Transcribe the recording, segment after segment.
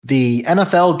The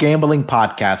NFL Gambling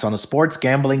Podcast on the Sports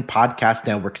Gambling Podcast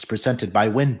Network is presented by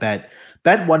WynnBET.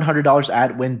 Bet $100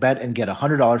 at WynnBET and get a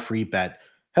 $100 free bet.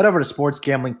 Head over to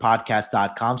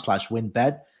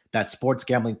sportsgamblingpodcast.com/WynnBET. That's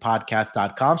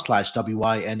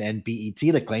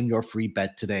sportsgamblingpodcast.com/WYNNBET to claim your free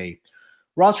bet today.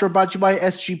 Roster brought to you by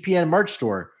SGPN Merch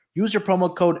Store. Use your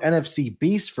promo code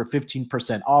NFCBEAST for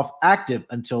 15% off, active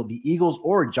until the Eagles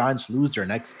or Giants lose their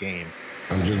next game.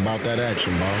 I'm just about that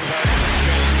action, boss.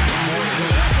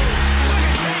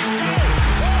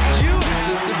 You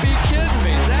have to be kidding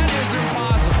me. That is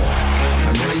impossible.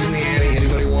 I'm raising the ante.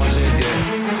 Anybody wants it?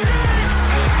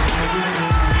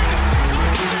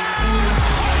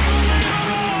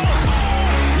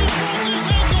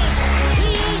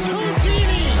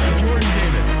 Jordan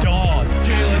Davis, dog.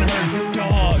 Jalen Hurts,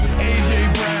 dog.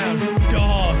 AJ Brown,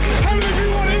 dog. How many of you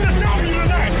want in the W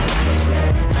tonight?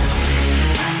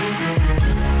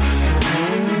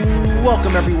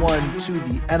 Welcome, everyone, to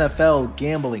the NFL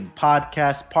Gambling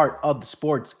Podcast, part of the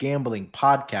Sports Gambling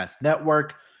Podcast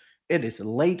Network. It is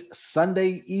late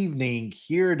Sunday evening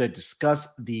here to discuss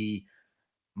the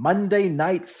Monday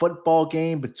night football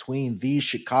game between the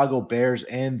Chicago Bears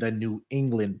and the New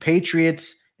England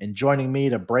Patriots. And joining me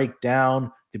to break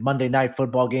down the Monday night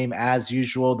football game, as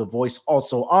usual, the voice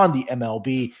also on the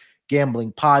MLB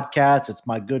Gambling Podcast. It's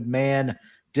my good man,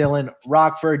 Dylan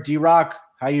Rockford. D-Rock,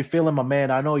 how you feeling, my man?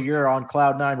 I know you're on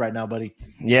cloud nine right now, buddy.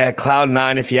 Yeah, cloud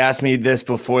nine. If you asked me this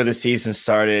before the season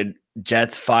started,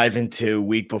 Jets 5-2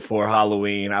 week before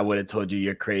Halloween, I would have told you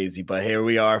you're crazy. But here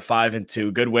we are,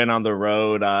 5-2. Good win on the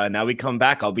road. Now we come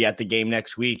back. I'll be at the game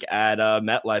next week at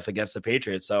MetLife against the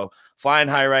Patriots. So flying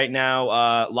high right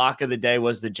now. Lock of the day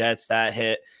was the Jets. That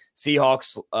hit.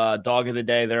 Seahawks, dog of the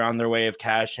day. They're on their way of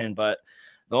cashing. But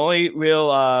the only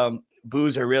real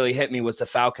boozer really hit me was the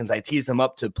Falcons. I teased them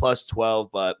up to plus 12,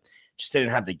 but just didn't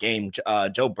have the game.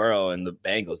 Joe Burrow and the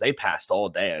Bengals, they passed all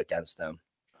day against them.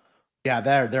 Yeah,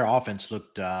 their offense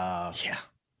looked, I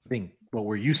think what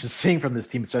we're used to seeing from this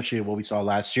team, especially what we saw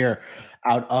last year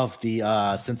out of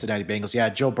the Cincinnati Bengals. Yeah,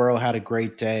 Joe Burrow had a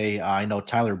great day. I know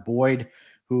Tyler Boyd,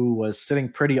 who was sitting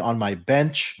pretty on my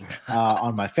bench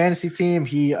on my fantasy team,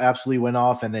 he absolutely went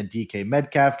off. And then DK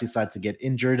Metcalf decides to get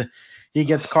injured. He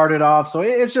gets carted off. So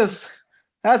it's just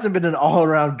hasn't been an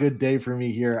all-around good day for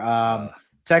me here.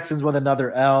 Texans with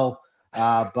another L.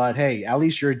 But hey, at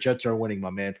least your Jets are winning, my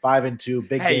man. 5-2,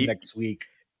 big game next week.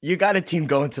 You got a team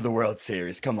going to the World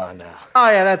Series. Come on now. Oh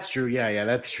yeah, that's true. Yeah,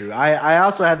 that's true. I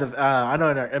also had the I know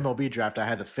in our MLB draft I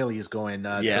had the Phillies going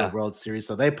to the World Series,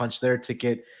 so they punched their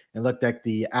ticket and looked at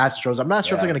the Astros. I'm not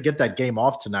sure if they're going to get that game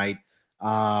off tonight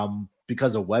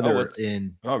because of weather.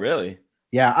 Oh really?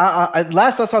 Yeah. I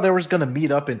last I saw they were going to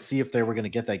meet up and see if they were going to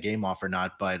get that game off or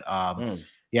not, but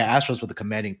yeah, Astros with a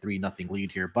commanding 3-0 lead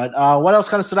here. But what else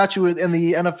kind of stood out to you in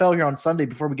the NFL here on Sunday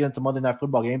before we get into Monday Night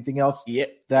Football? Anything else?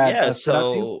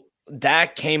 So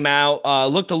Dak came out,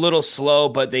 looked a little slow,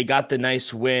 but they got the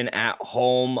nice win at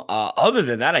home. Other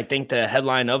than that, I think the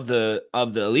headline of the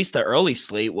at least the early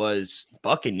slate was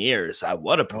Buccaneers.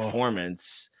 What a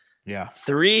performance! Yeah,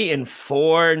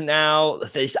 3-4 now.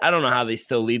 I don't know how they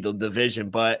still lead the division,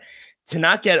 but to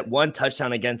not get one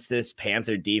touchdown against this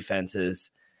Panther defense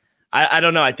is. I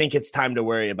don't know. I think it's time to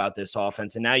worry about this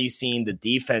offense. And now you've seen the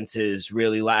defense is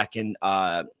really lacking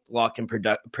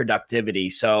productivity.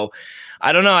 So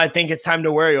I don't know. I think it's time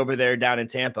to worry over there down in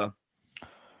Tampa.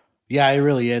 Yeah, it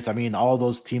really is. I mean, all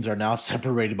those teams are now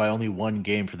separated by only one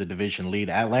game for the division lead.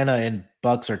 Atlanta and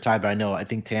Bucks are tied, but I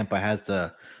think Tampa has they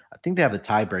have the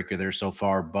tiebreaker there so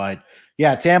far. But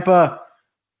yeah, Tampa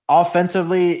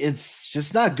offensively, it's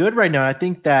just not good right now. I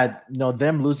think that,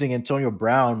 them losing Antonio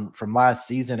Brown from last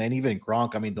season and even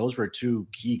Gronk, I mean, those were two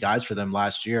key guys for them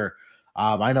last year.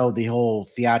 I know the whole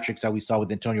theatrics that we saw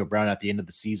with Antonio Brown at the end of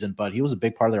the season, but he was a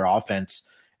big part of their offense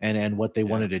and what they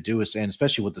wanted to do is, and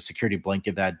especially with the security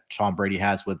blanket that Tom Brady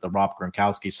has with the Rob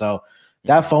Gronkowski. So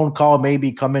that phone call may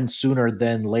be coming sooner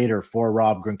than later for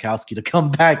Rob Gronkowski to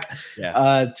come back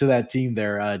to that team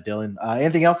there, Dylan.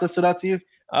 Anything else that stood out to you?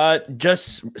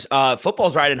 Just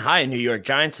football's riding high in New York.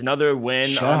 Giants, another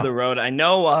win on the road. I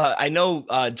know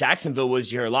Jacksonville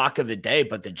was your lock of the day,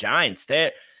 but the Giants,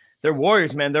 they're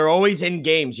warriors, man. They're always in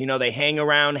games. They hang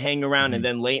around, and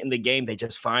then late in the game, they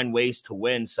just find ways to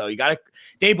win. So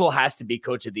Daboll has to be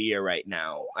coach of the year right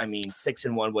now. I mean,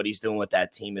 6-1, what he's doing with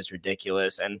that team is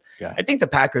ridiculous. And I think the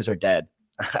Packers are dead.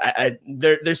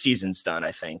 Their season's done,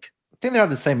 I think. I think they have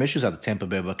the same issues as the Tampa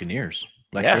Bay Buccaneers.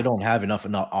 They don't have enough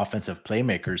offensive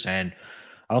playmakers, and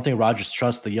I don't think Rodgers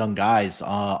trusts the young guys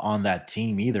on that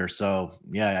team either. So,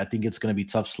 yeah, I think it's going to be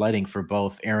tough sledding for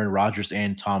both Aaron Rodgers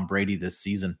and Tom Brady this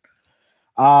season.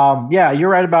 Yeah, you're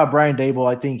right about Brian Dable.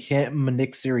 I think him,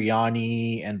 Nick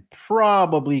Sirianni, and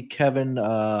probably Kevin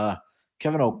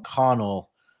O'Connell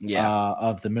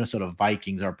of the Minnesota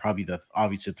Vikings are probably the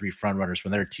obviously three front runners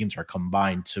when their teams are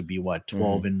combined to be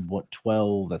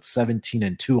 12, that's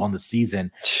 17-2 on the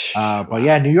season. But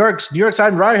yeah, New York's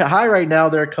high right now.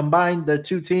 They're combined, the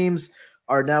two teams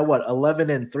are now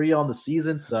 11-3 on the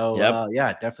season. So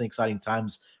yeah, definitely exciting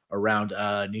times around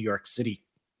New York City.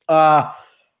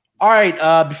 All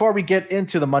right, before we get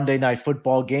into the Monday Night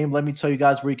Football game, let me tell you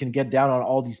guys where you can get down on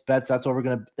all these bets.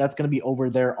 That's gonna be over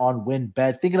there on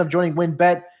WynnBET. Thinking of joining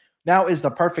WynnBET? Now is the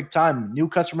perfect time. New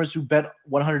customers who bet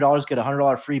 $100 get a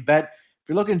 $100 free bet. If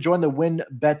you're looking to join the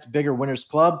WynnBET Bigger Winners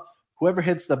Club, whoever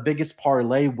hits the biggest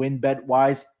parlay WynnBET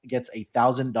wise gets a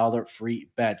 $1,000 free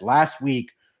bet. Last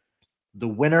week, the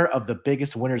winner of the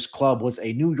Biggest Winners Club was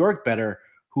a New York bettor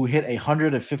who hit a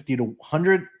 150 to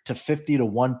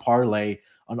 1 parlay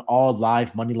on all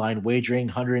live moneyline wagering,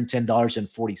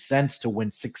 $110.40 to win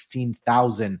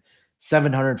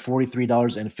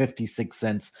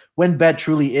 $16,743.56. WynnBET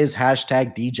truly is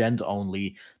 #DGens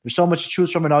only. There's so much to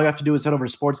choose from, and all you have to do is head over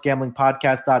to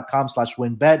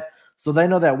sportsgamblingpodcast.com/WynnBET so they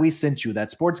know that we sent you.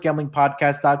 That's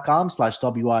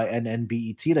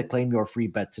sportsgamblingpodcast.com/WINNBET to claim your free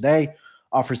bet today.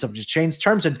 Offer subject to change.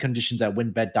 Terms and conditions at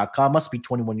wynnbet.com. Must be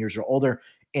 21 years or older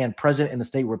and present in the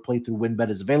state where playthrough WynnBET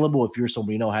is available. If you're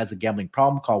somebody you know has a gambling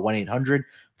problem, call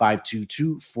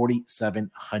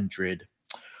 1-800-522-4700.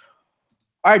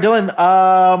 All right, Dylan,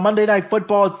 Monday Night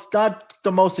Football. It's not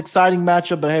the most exciting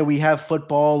matchup, but hey, we have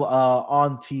football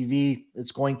on TV.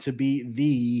 It's going to be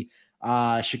the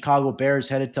Chicago Bears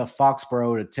headed to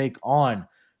Foxborough to take on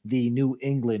the New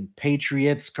England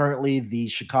Patriots. Currently, the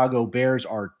Chicago Bears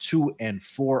are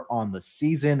 2-4 on the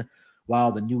season,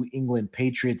 while the New England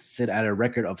Patriots sit at a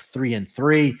record of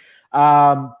 3-3.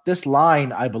 This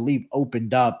line, I believe,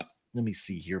 opened up. Let me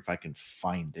see here if I can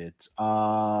find it.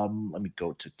 Let me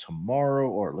go to tomorrow,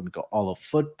 or let me go all of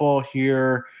football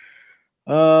here.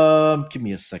 Give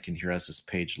me a second here as this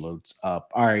page loads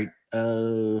up. All right.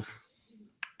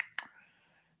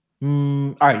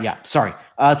 All right, yeah, sorry.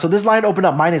 So this line opened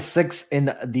up -6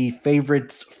 in the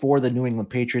favorites for the New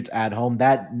England Patriots at home.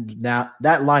 That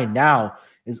line now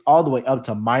is all the way up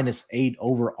to -8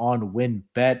 over on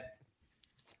WynnBET.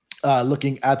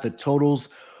 Looking at the totals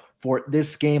for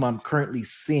this game, I'm currently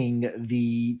seeing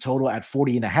the total at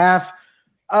 40.5.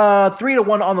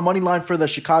 3-1 on the money line for the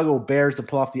Chicago Bears to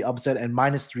pull off the upset, and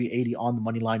 -380 on the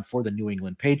money line for the New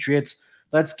England Patriots.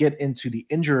 Let's get into the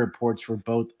injury reports for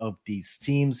both of these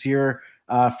teams here.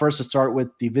 First, to start with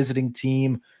the visiting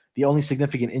team, the only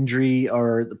significant injury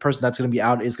or the person that's going to be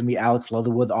out is going to be Alex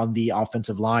Leatherwood on the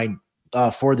offensive line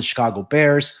for the Chicago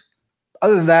Bears.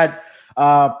 Other than that,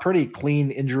 pretty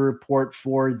clean injury report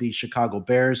for the Chicago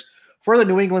Bears. For the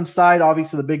New England side,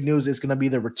 obviously the big news is going to be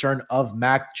the return of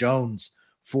Mac Jones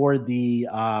for the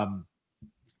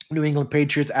New England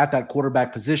Patriots at that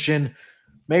quarterback position.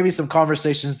 Maybe some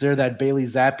conversations there that Bailey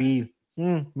Zappi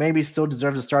maybe still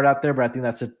deserves to start out there, but I think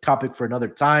that's a topic for another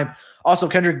time. Also,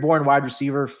 Kendrick Bourne, wide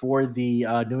receiver for the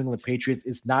New England Patriots,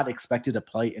 is not expected to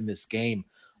play in this game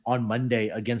on Monday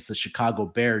against the Chicago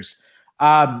Bears.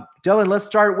 Dylan, let's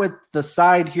start with the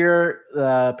side here.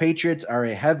 The Patriots are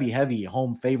a heavy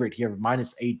home favorite here,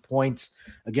 -8 points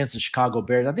against the Chicago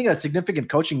Bears. I think a significant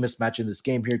coaching mismatch in this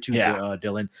game here too,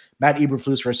 Dylan. Matt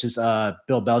Eberflus versus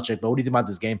Bill Belichick. But what do you think about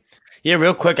this game? Yeah,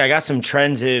 real quick, I got some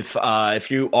trends if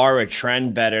you are a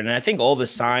trend better, and I think all the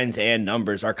signs and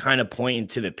numbers are kind of pointing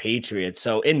to the Patriots.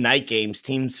 So in night games,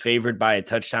 teams favored by a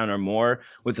touchdown or more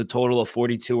with a total of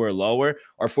 42 or lower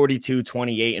are 42,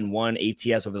 28, and 1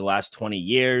 ATS over the last 20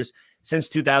 years. Since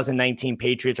 2019,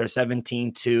 Patriots are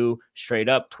 17-2 straight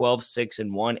up, 12-6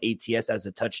 and 1 ATS as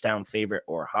a touchdown favorite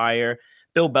or higher.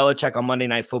 Bill Belichick on Monday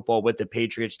Night Football with the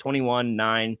Patriots,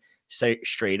 21-9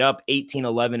 straight up,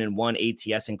 18-11 and 1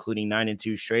 ATS, including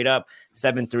 9-2 straight up,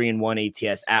 7-3 and 1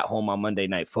 ATS at home on Monday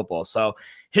Night Football. So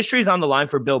history is on the line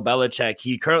for Bill Belichick.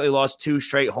 He currently lost 2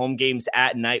 straight home games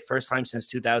at night, first time since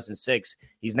 2006.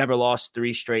 He's never lost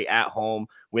 3 straight at home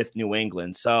with New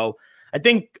England. So I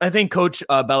think Coach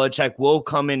Belichick will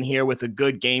come in here with a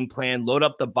good game plan, load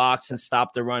up the box and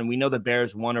stop the run. We know the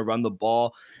Bears want to run the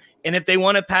ball. And if they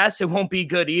want to pass, it won't be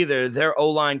good either. Their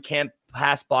O-line can't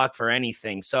pass block for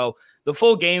anything. So the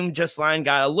full game just line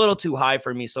got a little too high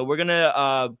for me. So we're going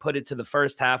to put it to the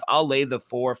first half. I'll lay the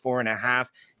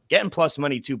 4.5. Getting plus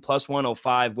money too, plus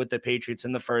 105 with the Patriots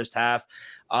in the first half.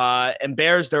 And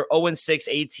Bears, they're 0-6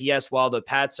 ATS, while the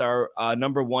Pats are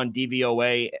number 1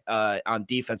 DVOA on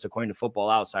defense, according to Football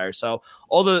Outsiders. So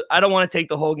I don't want to take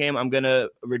the whole game. I'm going to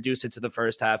reduce it to the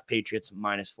first half. Patriots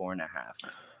 -4.5.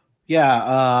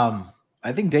 Yeah,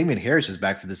 I think Damian Harris is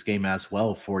back for this game as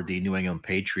well for the New England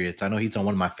Patriots. I know he's on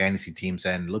one of my fantasy teams,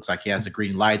 and it looks like he has a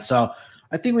green light. So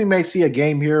I think we may see a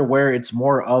game here where it's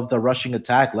more of the rushing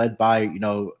attack led by,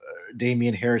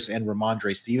 Damian Harris and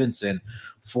Ramondre Stevenson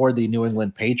for the New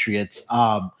England Patriots.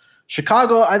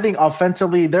 Chicago, I think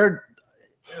offensively, they're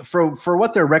for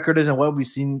what their record is and what we've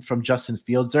seen from Justin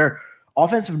Fields, their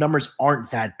offensive numbers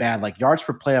aren't that bad. Like yards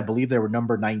per play, I believe they were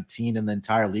number 19 in the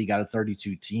entire league out of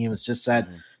 32 teams. It's just that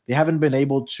they haven't been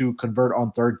able to convert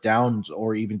on third downs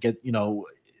or even get,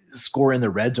 score in the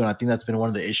red zone. I think that's been one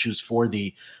of the issues for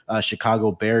the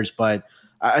Chicago Bears. But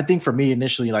I think for me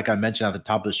initially, like I mentioned at the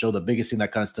top of the show, the biggest thing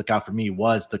that kind of stuck out for me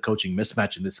was the coaching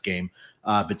mismatch in this game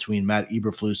between Matt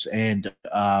Eberflus and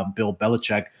Bill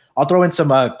Belichick. I'll throw in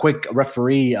some quick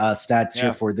referee stats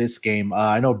here for this game.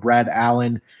 I know Brad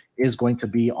Allen is going to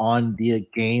be on the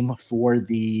game for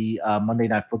the Monday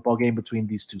Night Football game between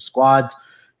these two squads.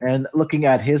 And looking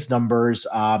at his numbers,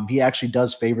 he actually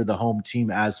does favor the home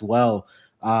team as well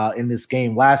in this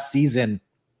game. Last season,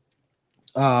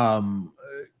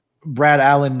 Brad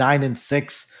Allen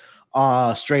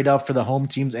 9-6 straight up for the home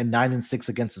teams and 9-6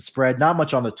 against the spread. Not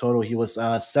much on the total. He was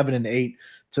 7-8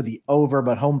 to the over,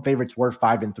 but home favorites were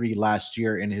 5-3 last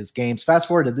year in his games. Fast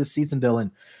forward to this season,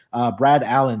 Dylan. Brad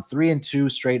Allen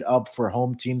 3-2 straight up for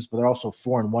home teams, but they're also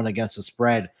 4-1 against the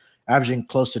spread, averaging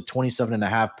close to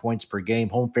 27.5 points per game.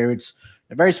 Home favorites,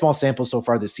 a very small sample so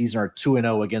far this season, are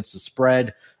 2-0 against the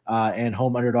spread, and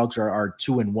home underdogs are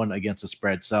 2-1 against the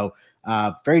spread. So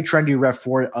very trendy ref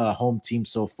for home team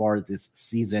so far this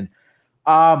season.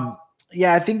 I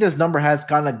think this number has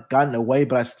kind of gotten away,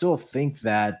 but I still think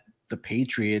that the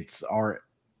Patriots are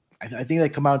 – I think they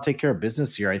come out and take care of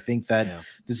business here. I think that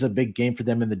this is a big game for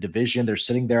them in the division. They're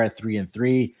sitting there at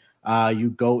 3-3. You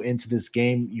go into this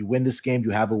game, you win this game, you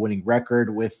have a winning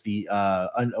record with the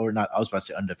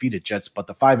undefeated Jets, but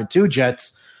the 5-2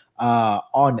 Jets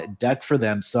on deck for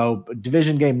them. So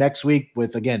division game next week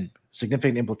with, again,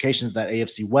 significant implications that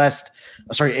AFC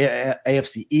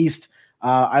East.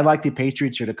 I like the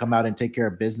Patriots here to come out and take care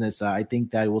of business. I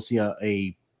think that we'll see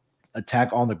a attack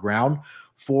on the ground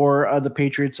for the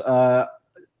Patriots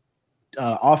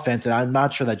offense, and I'm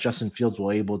not sure that Justin Fields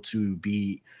will able to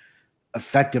be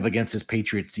effective against his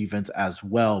Patriots defense as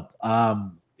well.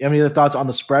 Any other thoughts on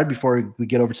the spread before we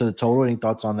get over to the total? Any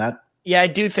thoughts on that? Yeah, I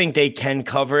do think they can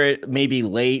cover it maybe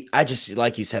late. I just,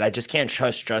 like you said, I just can't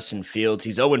trust Justin Fields.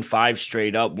 He's 0-5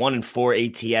 straight up,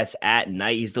 1-4 ATS at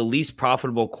night. He's the least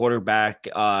profitable quarterback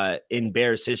in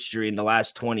Bears history in the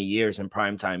last 20 years in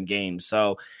primetime games.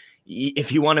 So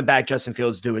if you want to back Justin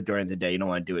Fields, do it during the day. You don't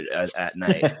want to do it at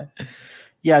night.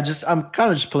 Yeah, I'm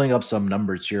kind of just pulling up some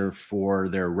numbers here for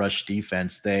their rush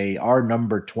defense. They are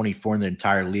number 24 in the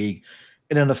entire league.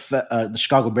 And the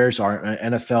Chicago Bears are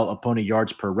NFL opponent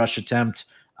yards per rush attempt.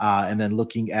 And then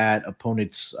looking at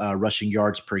opponents' rushing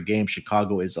yards per game,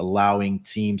 Chicago is allowing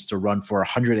teams to run for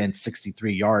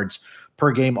 163 yards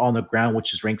per game on the ground,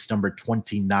 which is ranks number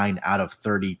 29 out of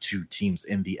 32 teams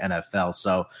in the NFL.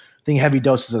 So I think heavy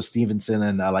doses of Stevenson.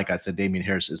 And like I said, Damian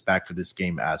Harris is back for this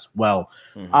game as well.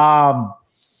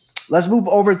 Let's move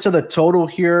over to the total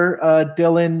here,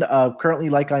 Dylan. Currently,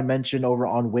 like I mentioned, over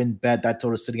on WinBet, that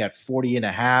total is sitting at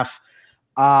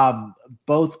 40.5.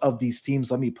 Both of these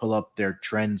teams, let me pull up their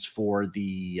trends for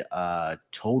the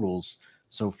totals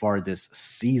so far this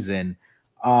season.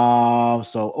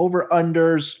 So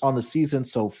over-unders on the season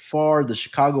so far, the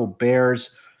Chicago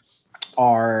Bears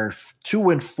are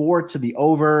 2-4 to the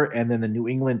over, and then the New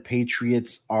England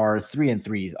Patriots are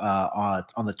 3-3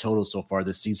 on the total so far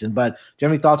this season. But do you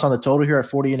have any thoughts on the total here at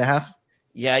 40.5?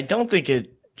 Yeah, I don't think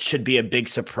it should be a big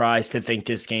surprise to think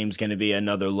this game's going to be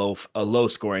another low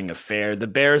scoring affair. The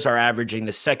Bears are averaging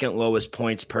the second lowest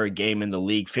points per game in the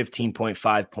league,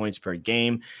 15.5 points per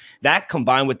game. That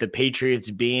combined with the Patriots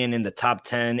being in the top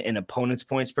 10 in opponents'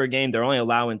 points per game, they're only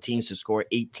allowing teams to score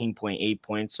 18.8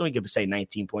 points. So we could say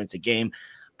 19 points a game.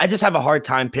 I just have a hard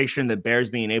time picturing the Bears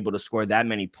being able to score that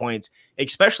many points,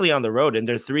 especially on the road. In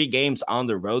their 3 games on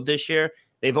the road this year,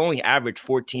 they've only averaged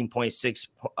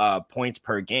 14.6 points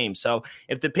per game. So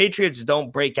if the Patriots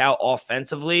don't break out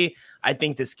offensively, I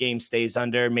think this game stays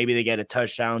under. Maybe they get a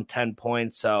touchdown, 10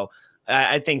 points. So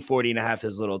I think 40.5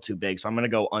 is a little too big. So I'm going to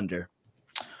go under.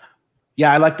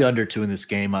 Yeah, I like the under 2 in this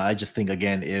game. I just think,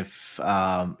 again, if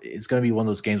it's going to be one of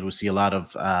those games where we see a lot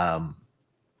of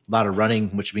running,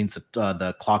 which means that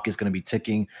the clock is going to be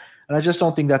ticking. And I just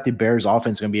don't think that the Bears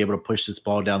offense is going to be able to push this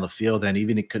ball down the field. And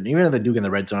even if they do get in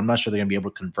the red zone, I'm not sure they're going to be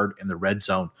able to convert in the red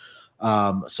zone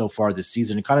so far this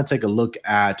season. And kind of take a look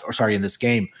at, in this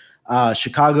game,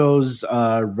 Chicago's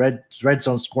red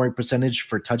zone scoring percentage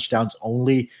for touchdowns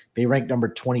only, they rank number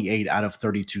 28 out of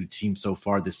 32 teams so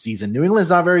far this season. New England's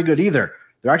not very good either.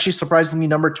 They're actually surprisingly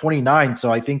number 29,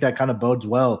 so I think that kind of bodes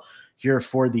well here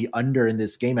for the under in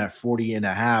this game at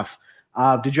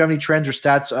 40.5. Did you have any trends or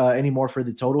stats anymore for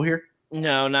the total here?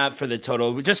 No, not for the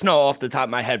total. We just know off the top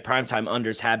of my head, primetime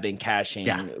unders have been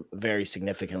cashing very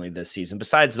significantly this season,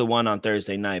 besides the one on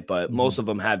Thursday night, but most of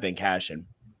them have been cashing.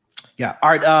 Yeah.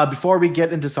 All right. Before we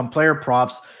get into some player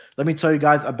props, let me tell you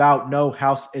guys about No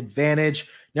House Advantage.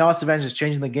 No House Advantage is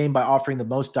changing the game by offering the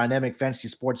most dynamic fantasy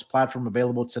sports platform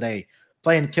available today.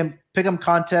 Play in pick'em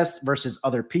contests versus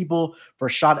other people for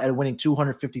a shot at winning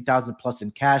 $250,000 plus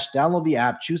in cash. Download the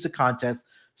app, choose a contest,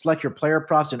 select your player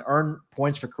props, and earn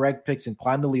points for correct picks and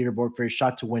climb the leaderboard for your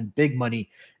shot to win big money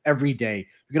every day.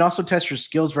 You can also test your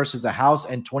skills versus a house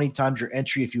and 20 times your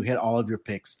entry if you hit all of your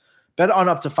picks. Bet on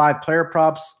up to 5 player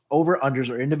props, over-unders,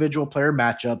 or individual player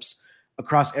matchups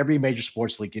across every major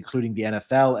sports league, including the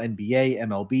NFL, NBA,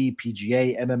 MLB,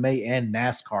 PGA, MMA, and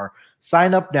NASCAR.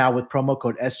 Sign up now with promo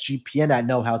code SGPN at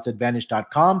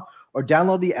nohouseadvantage.com or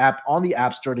download the app on the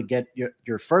App Store to get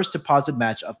your first deposit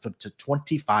match up to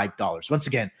 $25. Once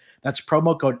again, that's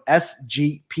promo code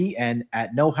SGPN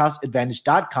at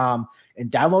nohouseadvantage.com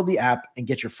and download the app and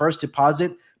get your first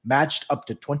deposit matched up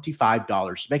to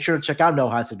 $25. Make sure to check out No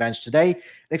House Advantage today and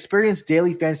experience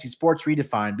daily fantasy sports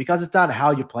redefined, because it's not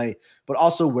how you play, but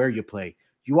also where you play.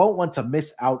 You won't want to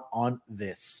miss out on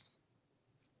this.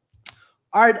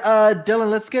 All right, Dylan,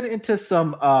 let's get into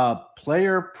some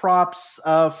player props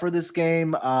for this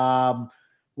game. Do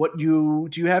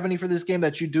you have any for this game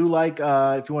that you do like?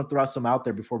 If you want to throw out some out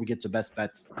there before we get to best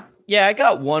bets. Yeah, I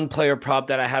got one player prop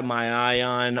that I had my eye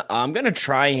on. I'm going to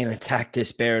try and attack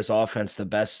this Bears offense the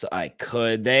best I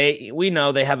could. We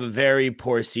know they have a very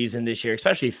poor season this year,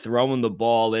 especially throwing the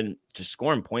ball and just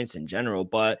scoring points in general.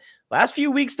 But last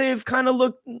few weeks, they've kind of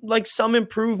looked like some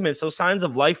improvement. So signs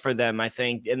of life for them, I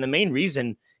think. And the main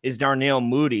reason is Darnell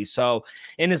Mooney. So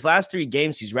in his last 3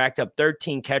 games, he's racked up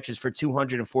 13 catches for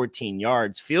 214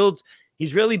 yards. Fields,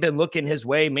 he's really been looking his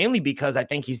way, mainly because I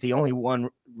think he's the only one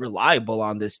reliable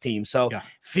on this team. So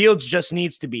Fields just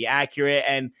needs to be accurate.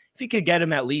 And if you could get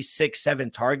him at least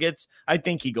 6-7 targets, I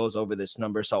think he goes over this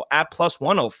number. So at plus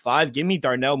 105, give me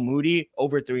Darnell Mooney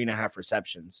over 3.5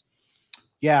 receptions.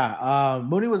 Yeah,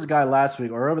 Mooney was a guy last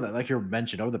week, or over that, like you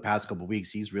mentioned, over the past couple of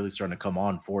weeks, he's really starting to come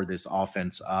on for this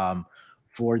offense.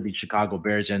 For the Chicago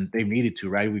Bears, and they needed to,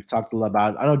 right? We've talked a lot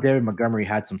about, I know David Montgomery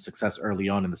had some success early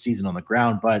on in the season on the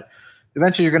ground, but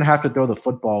eventually you're going to have to throw the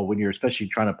football when you're especially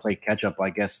trying to play catch up, I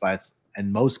guess,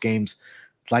 and most games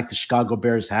like the Chicago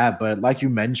Bears have. But like you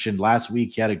mentioned, last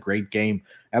week he had a great game,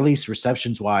 at least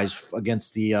receptions wise,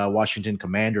 against the Washington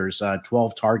Commanders.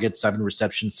 12 targets, 7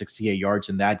 receptions, 68 yards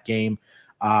in that game.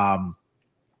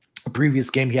 Previous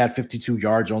game, he had 52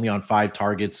 yards only on 5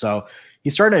 targets. So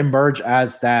he's starting to emerge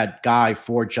as that guy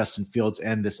for Justin Fields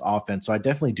and this offense. So I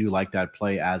definitely do like that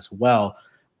play as well.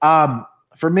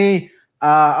 For me,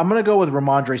 I'm going to go with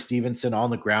Ramondre Stevenson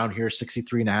on the ground here,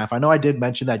 63.5. I know I did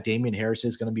mention that Damian Harris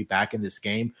is going to be back in this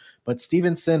game, but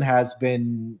Stevenson has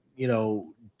been,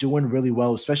 doing really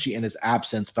well, especially in his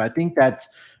absence. But I think that's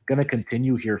going to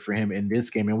continue here for him in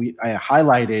this game. And I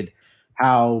highlighted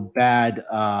how bad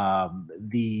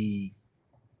the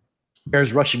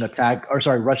Bears rushing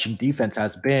defense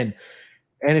has been.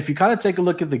 And if you kind of take a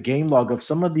look at the game log of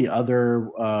some of the other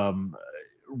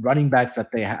running backs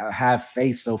that they have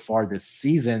faced so far this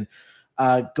season,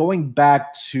 going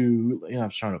back to, I'm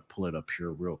trying to pull it up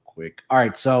here real quick. All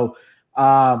right. So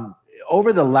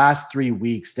over the last 3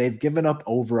 weeks, they've given up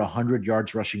over 100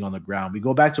 yards rushing on the ground. We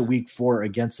go back to week 4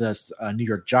 against us, New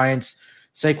York Giants.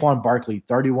 Saquon Barkley,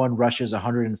 31 rushes,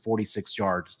 146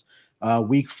 yards.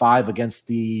 Week 5 against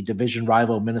the division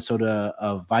rival Minnesota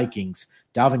Vikings.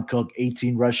 Dalvin Cook,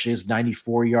 18 rushes,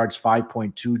 94 yards,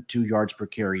 5.22 yards per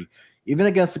carry. Even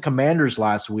against the Commanders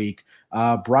last week,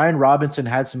 Brian Robinson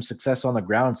had some success on the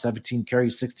ground, 17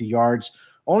 carries, 60 yards,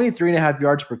 only 3.5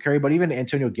 yards per carry. But even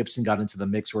Antonio Gibson got into the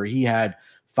mix where he had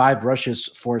 5 rushes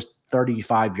for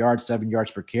 35 yards, 7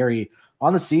 yards per carry.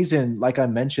 On the season, like I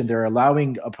mentioned, they're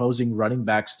allowing opposing running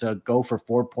backs to go for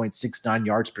 4.69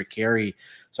 yards per carry.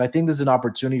 So I think there's an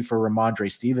opportunity for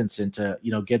Ramondre Stevenson to,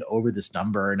 get over this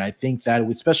number. And I think that,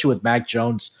 especially with Mac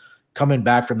Jones coming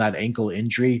back from that ankle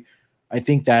injury, I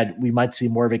think that we might see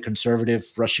more of a conservative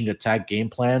rushing attack game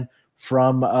plan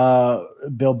from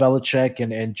Bill Belichick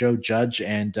and Joe Judge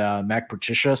and Mac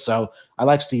Patricia. So I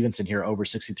like Stevenson here over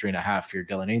 63.5 here,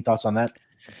 Dylan. Any thoughts on that?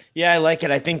 Yeah, I like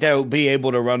it. I think they'll be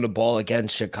able to run the ball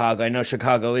against Chicago. I know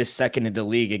Chicago is second in the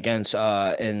league against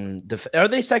are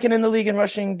they second in the league in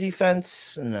rushing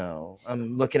defense? No,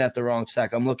 I'm looking at the wrong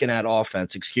sack. I'm looking at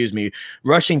offense. Excuse me.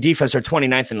 Rushing defense are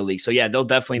 29th in the league. So yeah, they'll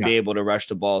definitely be able to rush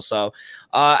the ball. So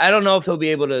I don't know if he'll be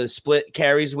able to split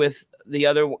carries with the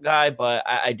other guy, but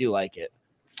I do like it.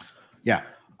 Yeah.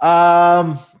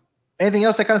 Anything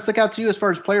else that kind of stuck out to you as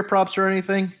far as player props or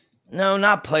anything? No,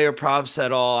 not player props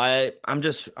at all. I'm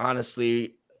just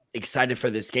honestly excited for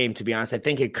this game, to be honest. I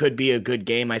think it could be a good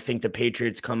game. I think the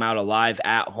Patriots come out alive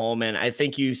at home, and I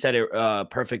think you said it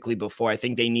perfectly before. I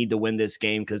think they need to win this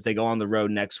game because they go on the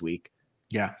road next week.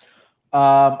 Yeah.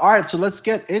 All right, so let's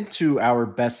get into our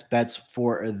best bets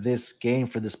for this game,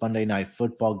 for this Monday Night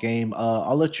Football game.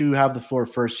 I'll let you have the floor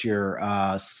first here,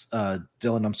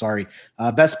 Dylan. I'm sorry.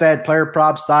 Best bet, player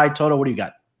props, side, total. What do you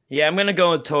got? Yeah, I'm going to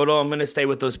go with total. I'm going to stay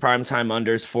with those primetime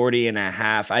unders,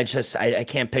 40.5. I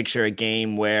can't picture a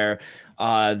game where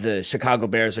the Chicago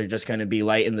Bears are just going to be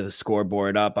lighting the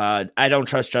scoreboard up. I don't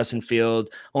trust Justin Fields.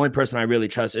 Only person I really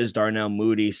trust is Darnell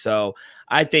Mooney. So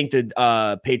I think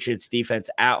the Patriots defense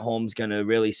at home is going to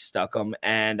really stuck them.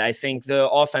 And I think the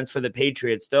offense for the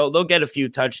Patriots, they'll get a few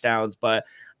touchdowns, but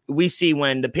we see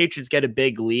when the Patriots get a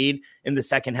big lead in the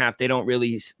second half, they don't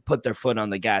really put their foot on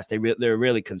the gas. They're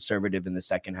really conservative in the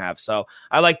second half. So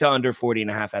I like the under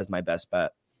 40.5 as my best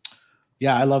bet.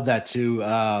 Yeah, I love that too.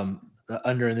 The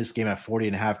under in this game at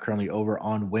 40.5, currently over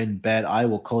on WinBet. I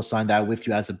will co-sign that with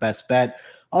you as a best bet.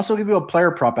 Also give you a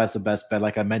player prop as the best bet.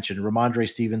 Like I mentioned, Ramondre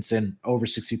Stevenson over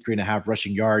 63.5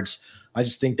 rushing yards. I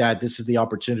just think that this is the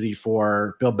opportunity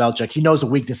for Bill Belichick. He knows the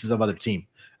weaknesses of other team.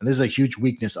 And this is a huge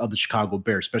weakness of the Chicago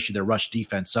Bears, especially their rush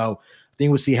defense. So I think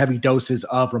we'll see heavy doses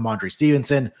of Ramondre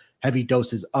Stevenson, heavy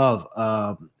doses of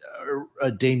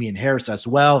Damian Harris as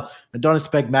well. I don't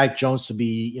expect Mac Jones to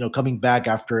be, coming back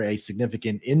after a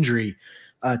significant injury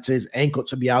to his ankle,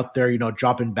 to be out there,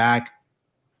 dropping back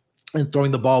and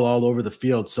throwing the ball all over the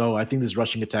field. So I think this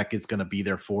rushing attack is going to be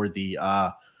there for the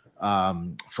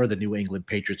New England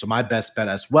Patriots. So my best bet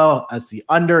as well as the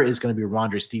under is going to be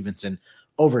Ramondre Stevenson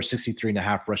over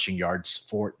 63.5 rushing yards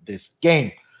for this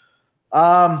game.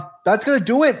 That's going to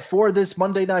do it for this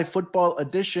Monday Night Football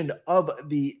edition of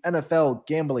the NFL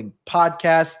Gambling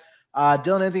Podcast.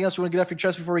 Dylan, anything else you want to get off your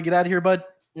chest before we get out of here, bud?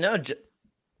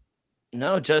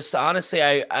 No, just honestly,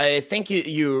 I think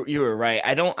you were right.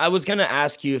 I was going to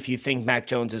ask you if you think Mac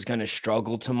Jones is going to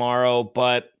struggle tomorrow,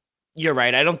 but you're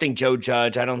right. I don't think Joe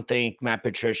Judge, I don't think Matt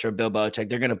Patricia or Bill Belichick,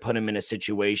 they're going to put him in a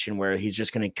situation where he's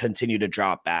just going to continue to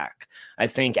drop back. I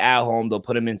think at home, they'll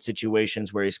put him in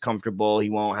situations where he's comfortable. He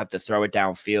won't have to throw it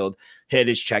downfield, hit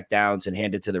his checkdowns, and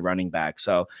hand it to the running back.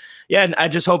 So, yeah, I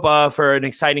just hope for an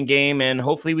exciting game, and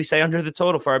hopefully we stay under the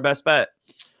total for our best bet.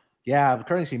 Yeah, I'm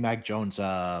currently seeing Mac Jones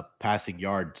passing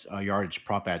yardage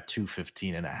prop at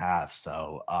 215.5.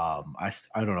 So I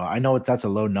don't know. I know that's a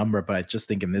low number, but I just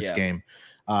think in this game,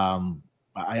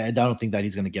 I don't think that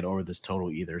he's going to get over this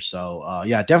total either. So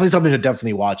definitely something to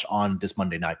definitely watch on this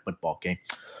Monday Night Football game.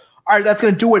 All right, that's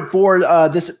going to do it for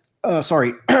this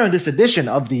edition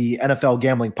of the NFL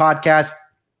Gambling Podcast.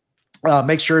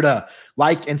 Make sure to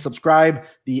like and subscribe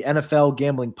the NFL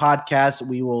Gambling Podcast.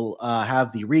 We will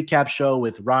have the recap show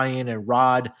with Ryan and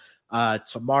Rod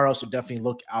tomorrow, so definitely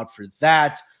look out for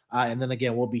that. And then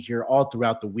again, we'll be here all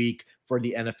throughout the week for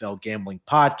the NFL Gambling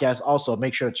Podcast. Also,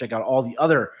 make sure to check out all the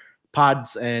other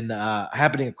pods and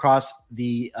happening across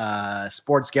the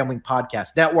Sports Gambling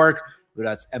Podcast Network, whether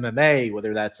that's MMA,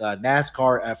 whether that's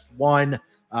NASCAR, F1,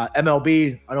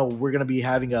 MLB. I know we're going to be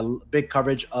having a big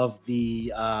coverage of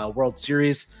the World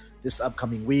Series this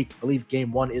upcoming week. I believe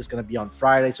game 1 is going to be on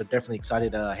Friday, so definitely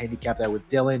excited to handicap that with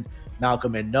Dylan,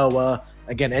 Malcolm, and Noah.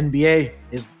 Again, NBA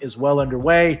is well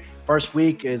underway. First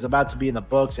week is about to be in the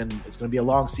books, and it's going to be a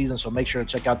long season, so make sure to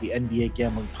check out the NBA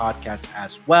Gambling Podcast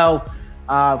as well.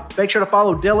 Make sure to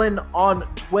follow Dylan on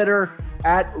Twitter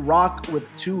at Rock with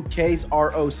 2 Ks,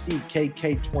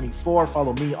 ROCKK24.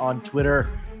 Follow me on Twitter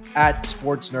at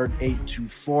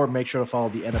SportsNerd824. Make sure to follow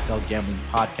the NFL Gambling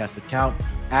Podcast account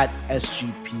at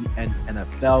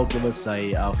SGPNNFL. Give us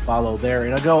a follow there.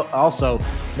 And also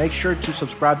make sure to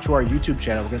subscribe to our YouTube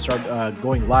channel. We're going to start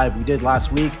going live. We did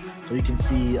last week, so you can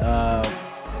see our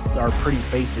pretty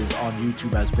faces on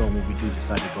YouTube as well when we do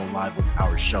decide to go live with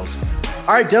our shows.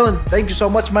 All right, Dylan, thank you so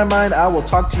much, my man. I will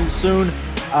talk to you soon.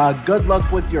 Good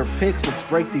luck with your picks. Let's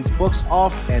break these books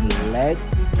off and let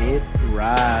it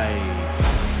ride.